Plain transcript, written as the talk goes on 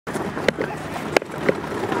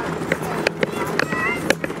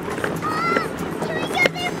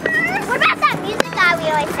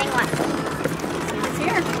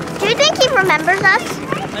with us?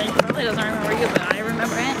 He probably doesn't remember you, but I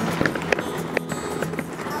remember it.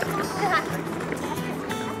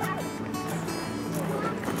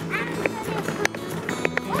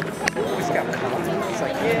 He's got confidence. It's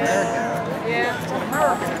like, yeah. Yeah, it's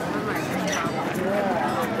America.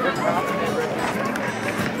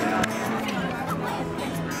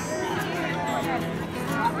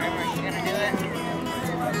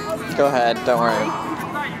 Go ahead, don't worry.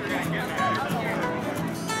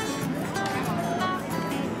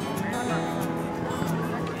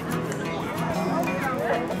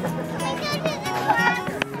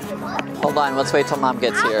 Hold on, let's wait till Mom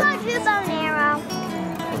gets here. I'll go do bow and arrow.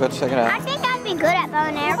 We'll go check it I out. think I'd be good at bow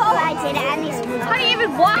and arrow if I did it at least once. How do you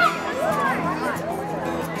even what?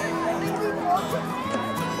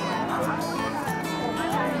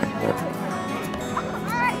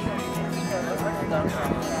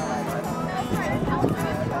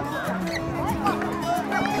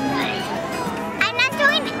 I'm not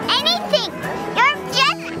doing anything. I'm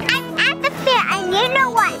at the fair and you know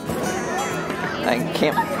what? I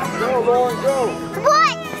can't. Go, Lauren, go.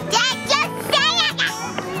 What? Dad, just say it.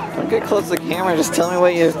 Don't get close to the camera, just tell me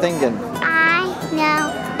what you're thinking. I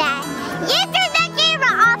know that. You turn that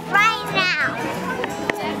camera off right now.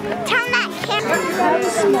 Turn that camera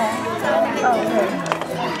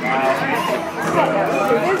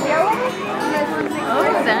Oh,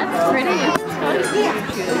 that's pretty. Yeah.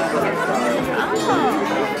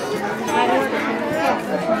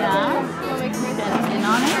 In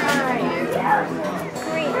on it.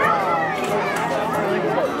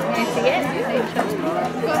 Can you see it?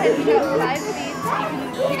 Go ahead, you got 5 seats.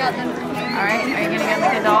 You got them. Alright, are you gonna go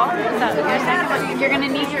make a doll? Is that your second one? You're gonna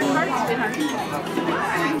need your cards, sweetheart.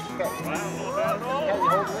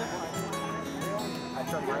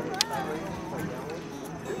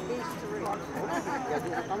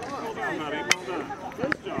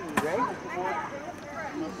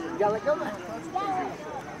 You gotta let go.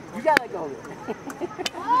 You gotta let go.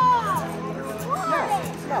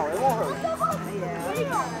 No, it won't hurt.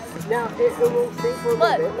 Now, it will stay for a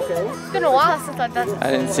little bit, okay? It's been a while since I've done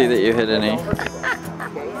I didn't see that you hit any.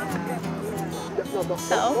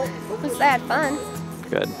 so. At least I had fun.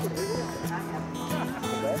 Good.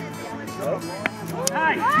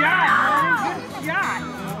 Nice shot! Good shot!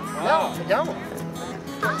 No, I don't.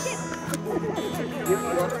 You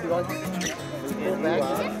want to pull back?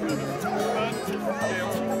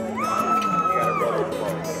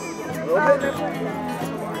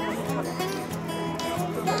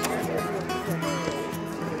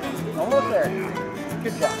 Almost there.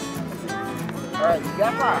 Good job. Alright, you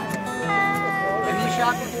got 5. Have you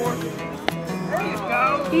shot before?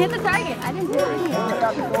 You hit the target. I didn't do it.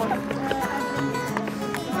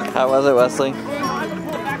 How was it, Wesley?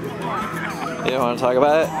 You don't want to talk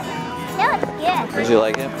about it? No, it's good. Did you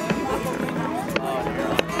like it?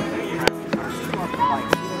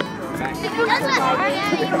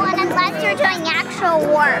 Unless you're doing actual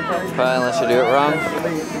work. Fine, unless you do it wrong. Does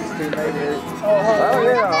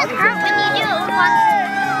it hurt when you do it wrong?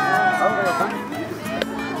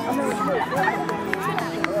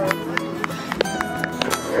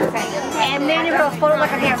 And then it will fold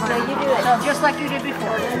like a hammer. You do it just like you did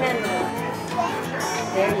before. And then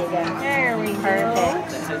there you go. There we go.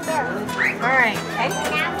 Perfect. All right.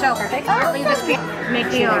 Okay. So leave this piece. Make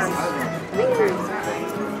the arms. There you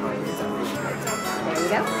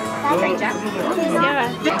go. Great job.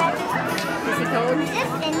 Yeah. Is he cold? Is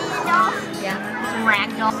this Indian doll? Yeah. It's a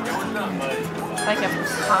ragdoll. Like a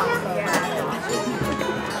pop.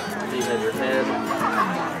 You have your head.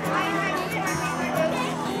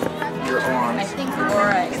 Your arms. I think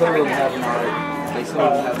Laura is Some of them have not. They still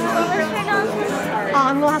have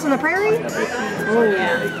not. Little House on the Prairie? yeah.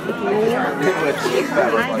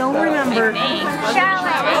 I don't remember.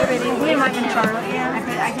 Charlotte. We might have been Charlotte. Yeah.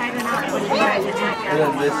 I typed it out. And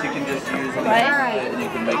then this you can just use and you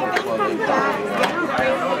can make it plug in.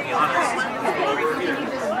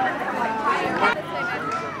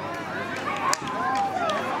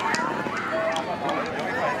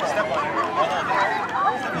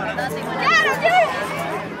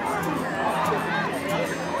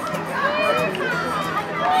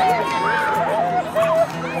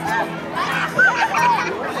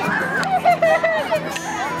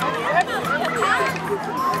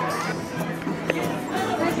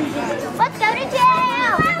 Let's go to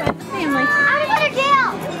jail. Family. I want to go to jail.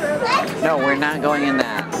 No, we're not going in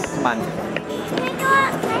that. Come on. Can we go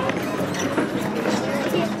outside?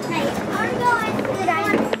 I'm going to the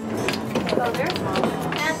diner.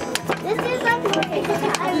 This is like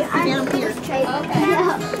I'm here. Okay.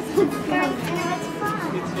 It's fun.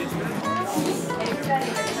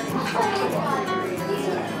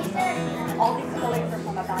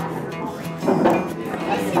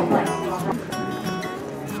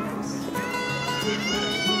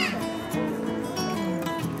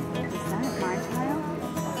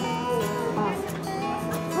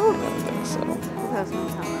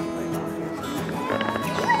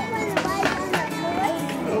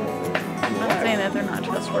 that they're not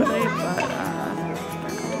trustworthy, but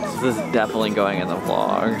This is definitely going in the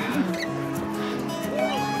vlog.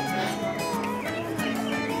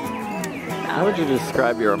 How would you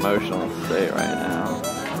describe your emotional state right now?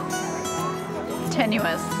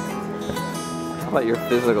 tenuous. How about your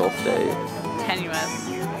physical state? Tenuous.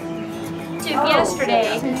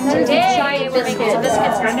 Yesterday, today we're making some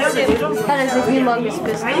biscuits and soup. That is a humongous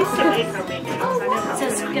biscuit.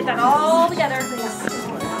 Just get that all together.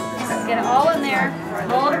 Get it all in there.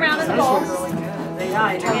 Roll it around in the bowl.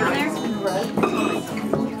 Get in there.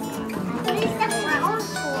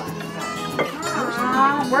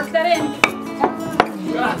 Work that in.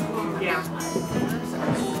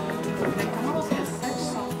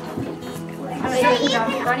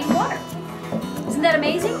 Running water. Isn't that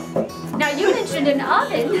amazing? Now you mentioned an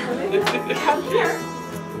oven. Come here.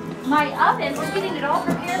 My oven, we're getting it all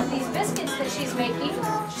prepared for these biscuits that she's making.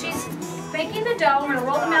 She's making the dough. We're going to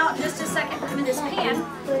roll them out in just a second, put them in this pan.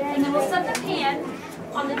 And then we'll set the pan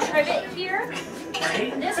on the trivet here.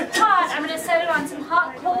 This pot, I'm going to set it on some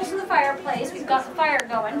hot coals in the fireplace. We've got the fire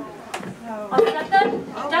going. I'll set the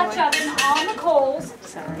Dutch oven on the coals.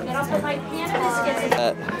 Then I'll put my pan of biscuits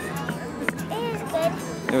in.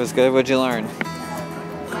 It was good. What'd you learn?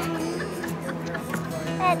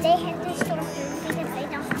 That they have to store food because they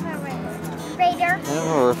don't have a refrigerator. I have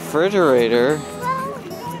a refrigerator.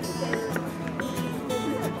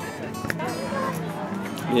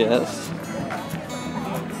 Yes.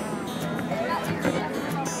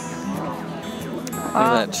 Look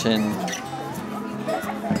at that chin.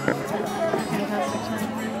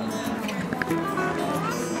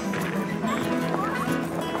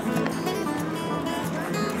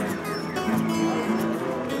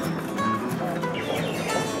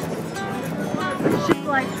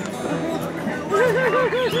 Like,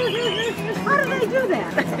 how do they do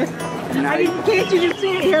that? Can't you just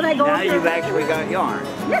see it here? They go Now you've actually got yarn.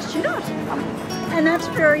 Yes, she does. And that's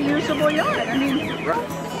very usable yarn. I mean,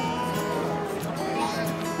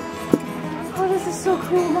 oh, this is so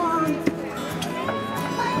cool, Mom.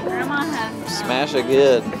 Grandma has Smash it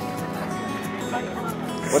good.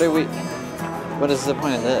 What is the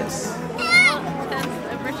point of this? that's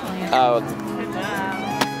originally. Oh, Good job.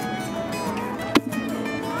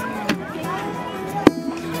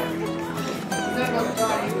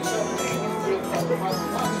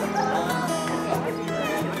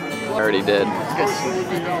 I already did.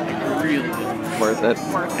 Really good. Worth it.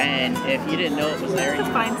 And if you didn't know it was there, To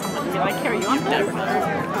find someone to be like, here, you want this?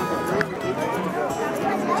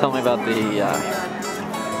 Tell me about the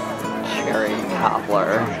cherry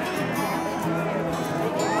cobbler.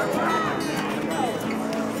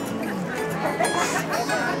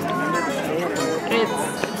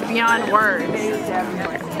 It's beyond words.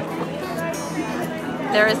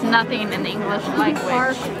 There is nothing in the English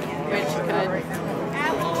language which could.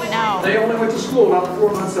 No. They only went to school about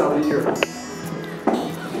 4 months out of the year.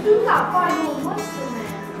 You got 5 more months than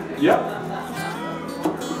that. Yep.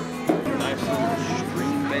 Nice little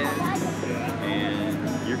stream bed,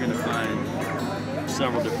 and you're going to find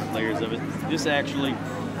several different layers of it. This actually,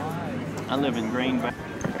 I live in Greenback.